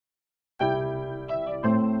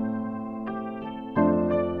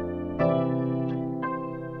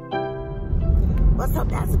What's up,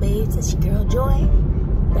 Bazzle babes? It's your girl Joy,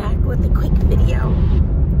 back with a quick video.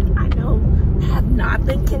 I know I have not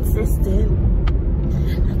been consistent.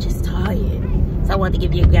 I'm just tired. So I wanted to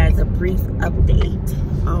give you guys a brief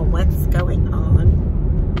update on what's going on.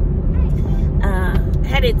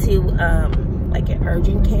 Headed to like an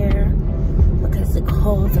urgent care because the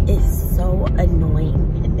cough is so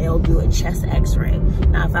annoying, and they'll do a chest x-ray.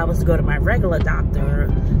 Now if I was to go to my regular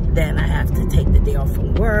doctor, then I have to take the day off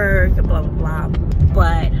from work and blah blah blah.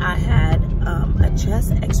 But I had a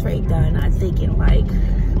chest x-ray done, I think in like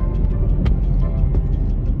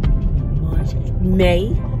May,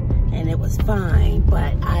 and it was fine,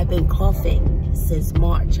 but I've been coughing since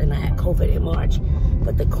March, and I had COVID in March,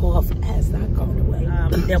 but the cough has not gone away.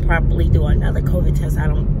 They'll probably do another COVID test. I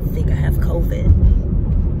don't think I have COVID,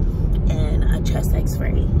 and a chest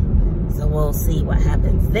x-ray. So we'll see what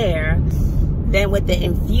happens there. Then with the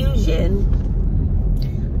infusion,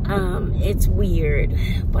 it's weird,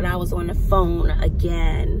 but I was on the phone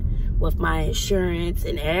again with my insurance,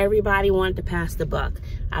 and everybody wanted to pass the buck.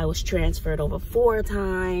 I was transferred over 4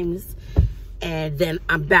 times, and then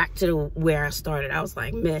I'm back to where I started. I was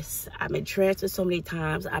like, miss, I've been transferred so many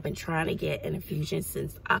times. I've been trying to get an infusion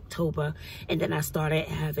since October, and then I started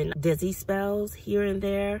having dizzy spells here and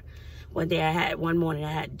there. One morning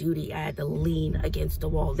I had duty. I had to lean against the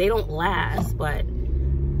wall. They don't last, but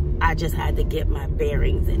I just had to get my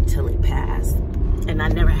bearings until it passed. And I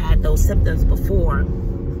never had those symptoms before.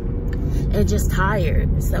 And just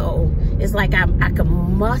tired. So it's like I can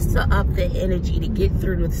muster up the energy to get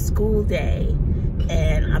through the school day,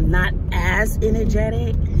 and I'm not as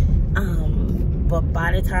energetic. But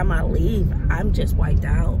by the time I leave, I'm just wiped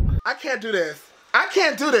out. I can't do this. I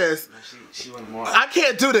can't do this. No, she went more. I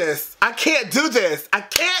can't do this. I can't do this. I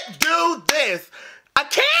can't do this. I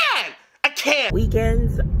can't. I can't.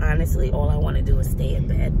 Weekends, honestly, all I want to do is stay in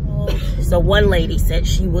bed. So one lady said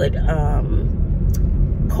she would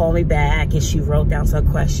call me back, and she wrote down some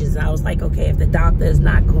questions. I was like, okay, if the doctor is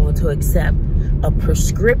not going to accept a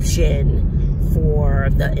prescription for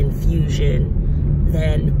the infusion,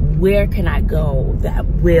 then where can I go that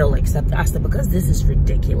will accept it? I said, because this is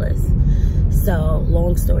ridiculous. So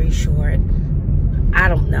long story short, I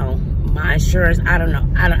don't know. My insurance, I don't know.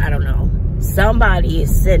 I don't know. Somebody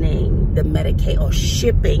is sending the Medicaid or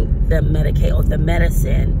shipping the Medicaid or the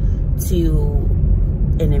medicine to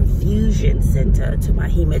an infusion center, to my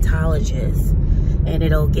hematologist, and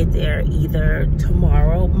it'll get there either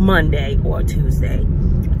tomorrow, Monday, or Tuesday.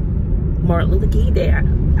 Martin Luther King Day,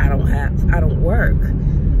 I don't work.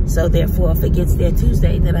 So therefore, if it gets there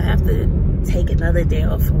Tuesday, then I have to take another day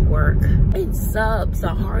off from work. And subs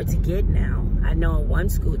are hard to get now. I know in one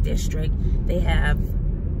school district, they have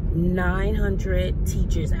 900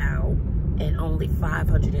 teachers out and only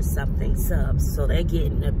 500 and something subs. So they're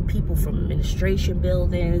getting the people from administration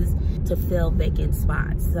buildings to fill vacant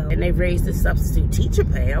spots. So, and they raised the substitute teacher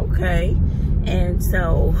pay, okay. And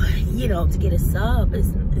so, you know, to get a sub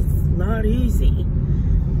is not easy.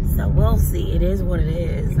 So we'll see. It is what it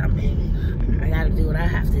is. I mean, I gotta do what I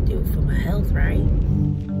have to do for my health, right?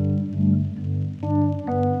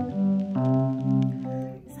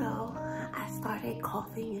 So I started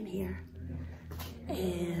coughing in here,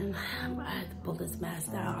 and I had to pull this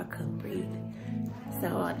mask down. I couldn't breathe.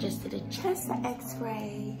 So I just did a chest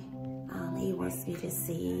x-ray. He wants me to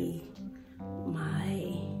see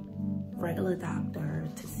my regular doctor,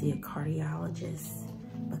 to see a cardiologist,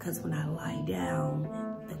 because when I lie down,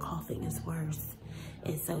 the coughing is worse.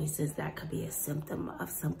 And so he says that could be a symptom of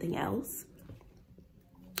something else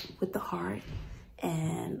with the heart.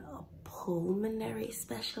 And a pulmonary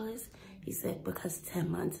specialist, he said, because 10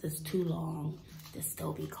 months is too long to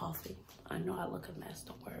still be coughing. I know I look a mess,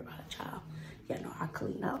 don't worry about it, child. Yeah, no, I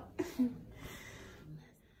clean up.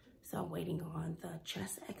 So I'm waiting on the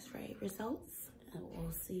chest x-ray results, and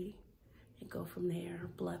we'll see and go from there.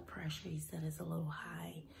 Blood pressure, he said, is a little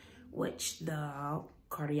high, which the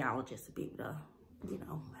cardiologist will be able to, you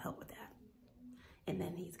know, help with that. And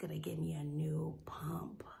then he's gonna give me a new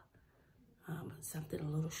pump, something a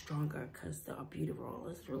little stronger, because the albuterol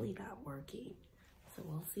is really not working. So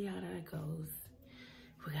we'll see how that goes.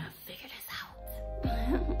 We're gonna figure this out.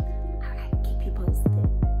 All right, keep you posted.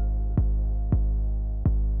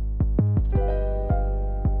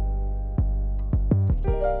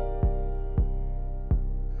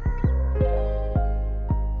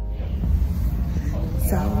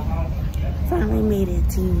 So, finally made it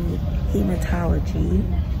to hematology,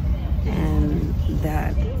 and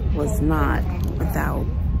that was not without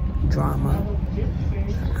drama.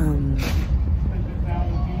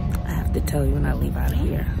 I have to tell you when I leave out of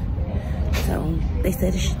here. So they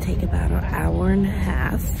said it should take about an hour and a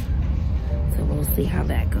half So we'll see how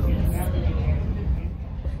that goes.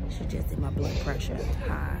 She just did my blood pressure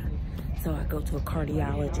high. So I go to a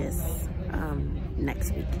cardiologist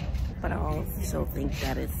next week. But I also think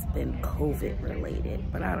that it's been COVID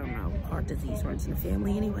related. But I don't know. Heart disease runs in the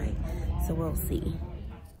family anyway. So we'll see.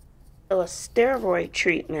 So a steroid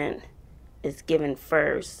treatment is given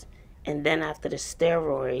first. And then after the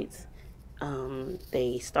steroids,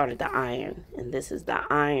 they started the iron. And this is the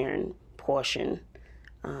iron portion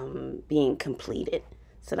being completed.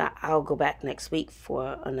 So that I'll go back next week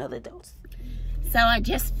for another dose. So I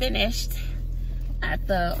just finished at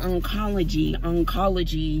the oncology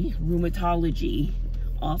rheumatology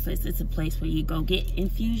office. It's a place where you go get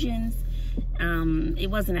infusions.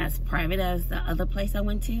 It wasn't as private as the other place I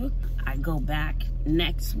went to. I go back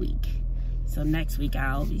next week. So next week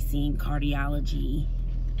I'll be seeing cardiology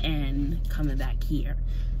and coming back here.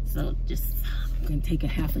 So I'm gonna take a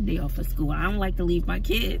half a day off of school. I don't like to leave my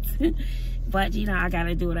kids. But, you know, I got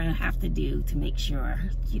to do what I have to do to make sure,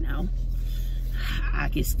 you know,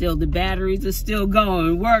 the batteries are still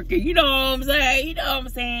going, working. You know what I'm saying? You know what I'm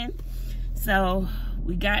saying? So,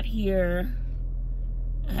 we got here.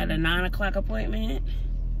 I had a 9 o'clock appointment.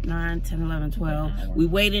 9, 10, 11, 12. We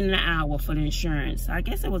waited an hour for the insurance. I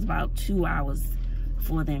guess it was about 2 hours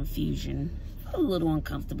for the infusion. A little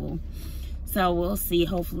uncomfortable. So we'll see.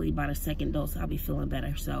 Hopefully by the second dose I'll be feeling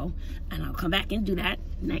better. So, and I'll come back and do that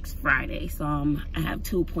next Friday. So I have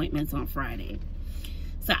 2 appointments on Friday.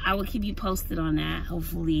 So I will keep you posted on that.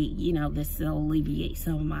 Hopefully, you know, this will alleviate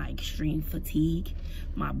some of my extreme fatigue.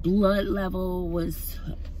 My blood level was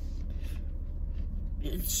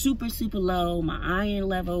super low. My iron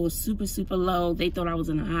level was super low. They thought I was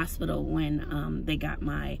in the hospital when they got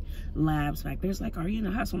my labs back. They was like, "Are you in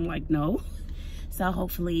the hospital?" I'm like, "No." So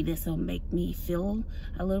hopefully this will make me feel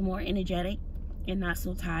a little more energetic and not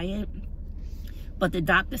so tired. But the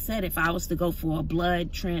doctor said if I was to go for a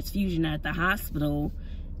blood transfusion at the hospital,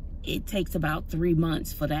 it takes about 3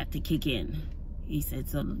 months for that to kick in. He said,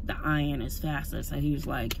 so the iron is faster. So he was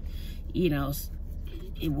like, you know,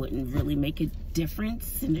 it wouldn't really make a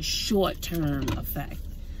difference in the short-term effect.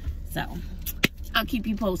 So I'll keep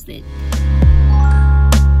you posted.